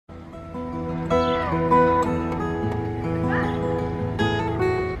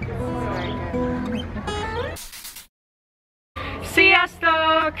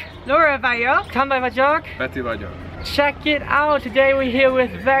Tamara vagyok. Tamara vagyok. Peti vagyok. Check it out. Today we're here with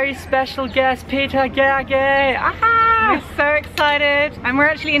very special guest Peter Gergely. Aha! We're so excited. And we're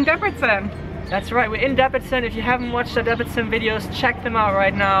actually in Debrecen. That's right, we're in Debrecen. If you haven't watched the Debrecen videos, check them out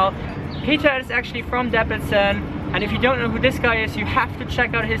right now. Peter is actually from Debrecen. And if you don't know who this guy is, you have to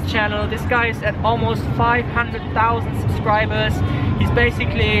check out his channel. This guy is at almost 500,000 subscribers. He's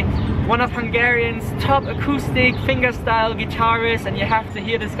basically one of Hungarian's top acoustic fingerstyle guitarists, and you have to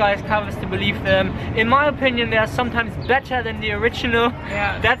hear this guy's covers to believe them. In my opinion, they are sometimes better than the original.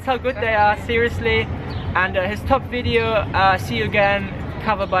 Yeah, that's how good they are, seriously. And his top video, See You Again,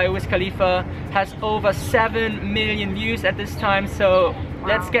 cover by Wiz Khalifa, has over 7 million views at this time, so wow.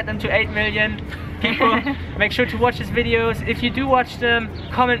 Let's get them to 8 million. People, make sure to watch his videos. If you do watch them,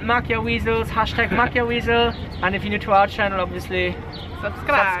 comment #Weasels, #Weasel, and if you're new to our channel, obviously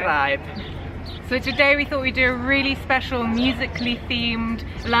subscribe. So today we thought we'd do a really special musically themed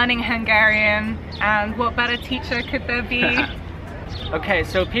learning Hungarian, and what better teacher could there be? Okay,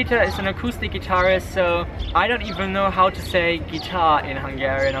 so Peter is an acoustic guitarist, so I don't even know how to say guitar in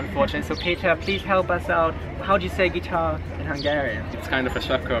Hungarian, unfortunately. So Peter, please help us out. How do you say guitar in Hungarian? It's kind of a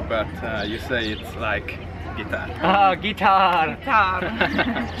shocker, but you say it's like guitar. Ah, guitar! Guitar.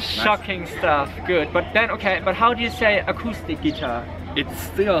 Shocking stuff, good. But then, okay, but how do you say acoustic guitar? It's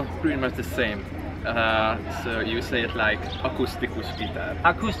still pretty much the same. So you say it like akustikus guitar.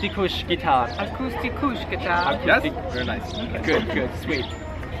 Akustikus guitar. Akustikus guitar. Yes? Very nice. Good, good, sweet.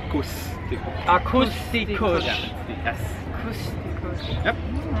 Akustikus. Akustikus. Yes. Akustikus. Yep.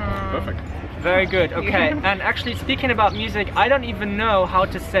 Perfect. Very good, okay. And actually, speaking about music, I don't even know how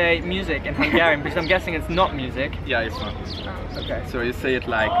to say music in Hungarian, because I'm guessing it's not music. Yeah, it's not. Oh, okay. So you say it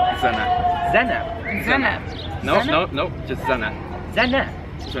like zene. Zene. Zene. No, just zene. Zene.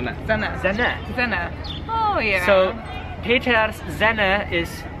 Zene. Zene. Zene. Zene. Oh yeah. So Peter's zene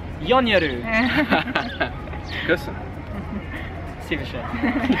is Jonyerű. Köszönöm. Szívesen.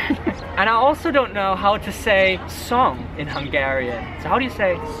 And I also don't know how to say song in Hungarian. So how do you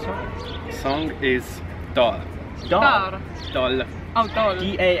say song? Song is dal. Dal. Dal. Oh, dal.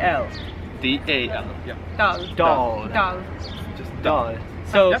 D-A-L. D-A-L. Yeah. Dal. Dal. Dal. Just Dal.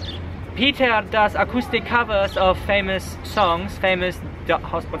 So yep. Peter does acoustic covers of famous songs,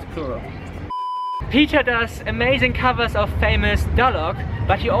 what's plural? Peter does amazing covers of famous Dalok,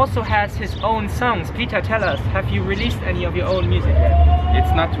 but he also has his own songs. Peter, tell us, have you released any of your own music yet?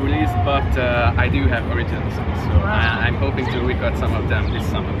 It's not released, but I do have original songs, so I'm hoping to record some of them this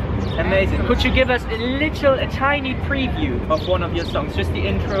summer. Amazing. Could you give us a tiny preview of one of your songs? Just the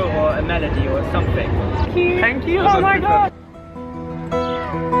intro or a melody or something? Thank you. Thank you. Oh my god.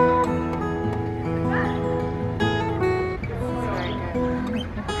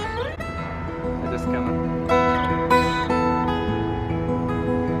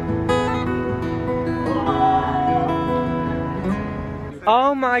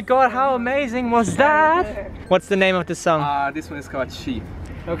 Oh my god, how amazing was that? What's the name of the song? This one is called She.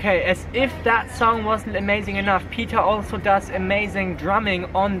 Okay, as if that song wasn't amazing enough, Peter also does amazing drumming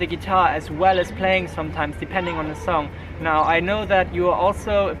on the guitar as well as playing sometimes, depending on the song. Now, I know that you are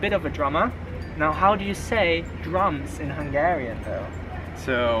also a bit of a drummer. Now, how do you say drums in Hungarian though?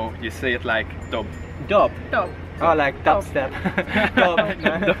 So, you say it like dob. Dob. Dob. Oh, like dubstep. Dob.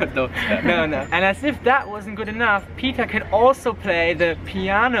 No. Dubstep. No. And as if that wasn't good enough, Peter can also play the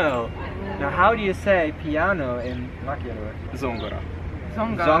piano. Now, how do you say piano in Magyar? Zongora.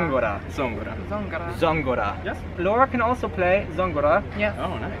 Zongora. Zongora. Zongora. Zongora. Yes. Laura can also play zongora. Yeah.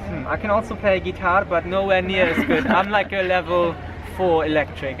 Oh, nice. I can also play guitar, but nowhere near as good. I'm like a level 4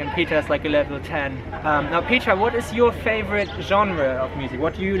 electric, and Peter's like a level 10. Now, Peter, what is your favorite genre of music?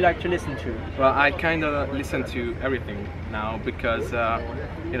 What do you like to listen to? Well, I kind of listen to everything now because,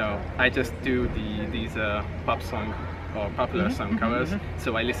 you know, I just do these pop song or popular song covers,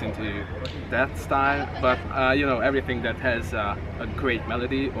 so I listen to that style, but you know, everything that has a great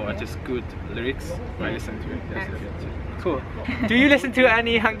melody or just good lyrics, I listen to it. Yes, cool. Do you listen to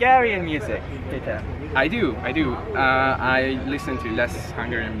any Hungarian music, Peter? I do. I listen to less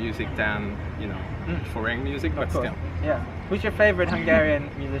Hungarian music than, you know, foreign music, but still. Yeah. Who's your favorite Hungarian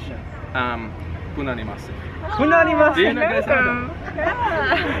musician? Punani Massive. Punani Massive! Do you know this?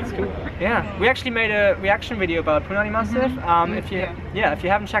 Yeah. It's cool. Yeah, we actually made a reaction video about Punani Massive. If you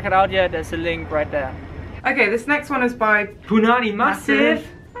haven't checked it out yet, there's a link right there. Okay, this next one is by Punani Massive.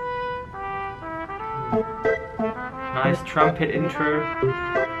 Nice trumpet intro.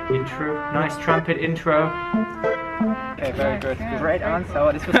 Nice trumpet intro. Okay, very good. Yeah, Great very answer.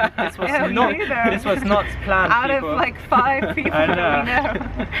 cool. This was not planned. Out people. of like 5 people I that we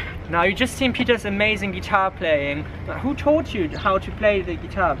know. know. Now you just seen Peter's amazing guitar playing. Who taught you how to play the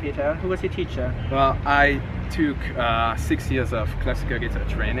guitar, Peter? Who was your teacher? Well, I took 6 years of classical guitar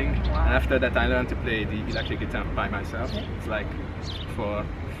training, and after that I learned to play the electric guitar by myself. It's like for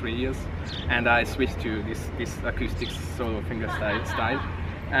 3 years, and I switched to this acoustic solo fingerstyle style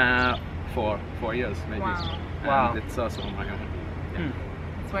for 4 years maybe. Wow. Wow. And it's also on my own. Yeah.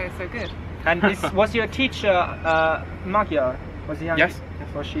 That's why it's so good. And this was your teacher Magyar? Was he Hungarian? Yes.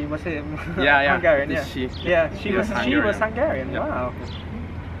 Was she? Was he Yeah. Hungarian? This Yeah. she. Yeah, she was Hungarian. Hungarian. Yeah. Wow.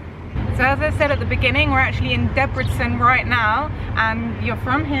 So as I said at the beginning, we're actually in Debrecen right now, and you're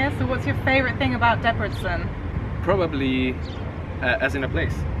from here, so what's your favorite thing about Debrecen? Probably, as in a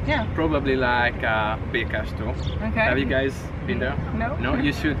place. Yeah. Probably like Békestó. Okay. Have you guys been there? No. No,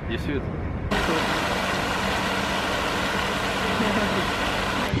 you should. You should.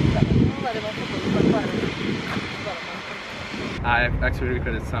 I've actually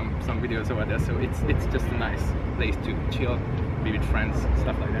recorded some videos over there, so it's just a nice place to chill, be with friends,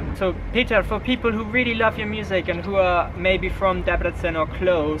 stuff like that. So Peter, for people who really love your music and who are maybe from Debrecen or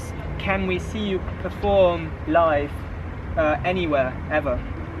close, can we see you perform live anywhere ever?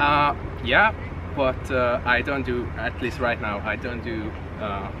 Yeah, but I don't do, at least right now, I don't do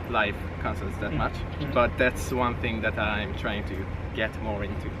live concerts that much. But that's one thing that I'm trying to get more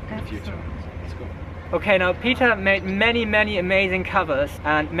into in the future. It's cool. Okay, now Peter made many amazing covers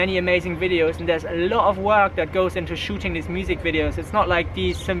and many amazing videos, and there's a lot of work that goes into shooting these music videos. It's not like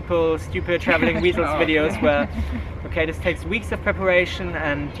these simple, stupid traveling Weasels videos where, okay, this takes weeks of preparation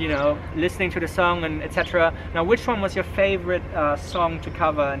and, you know, listening to the song and etc. Now, which one was your favorite song to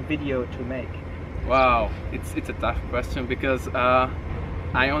cover and video to make? Wow, it's a tough question because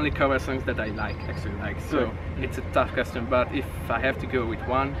I only cover songs that I actually like, so it's a tough question, but if I have to go with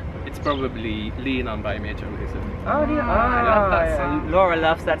one, it's probably Lean On by Major Lazer. Oh, dear. I love that song. Laura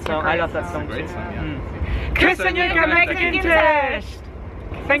loves that song. I love that song. song Great too. song, yeah. Köszönjük a megtekintést!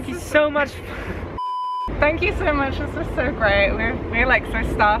 Thank you so much. Thank you so much, this was so great. We're like so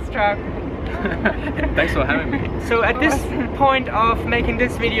starstruck. Thanks for having me. So at this point of making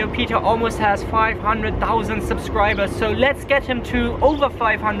this video, Peter almost has 500,000 subscribers, so let's get him to over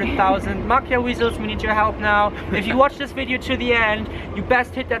 500,000. Magyar Weasels, we need your help now. If you watch this video to the end, you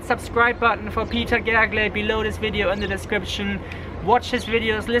best hit that subscribe button for Peter Gergely below this video in the description. Watch his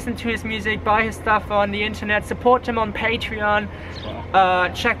videos, listen to his music, buy his stuff on the internet, support him on Patreon,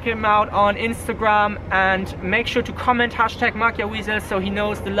 check him out on Instagram, and make sure to comment #MagyaWeasels so he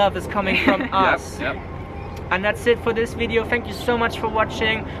knows the love is coming from us. Yep. And that's it for this video. Thank you so much for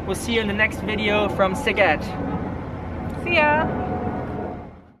watching. We'll see you in the next video from Szeged. See ya!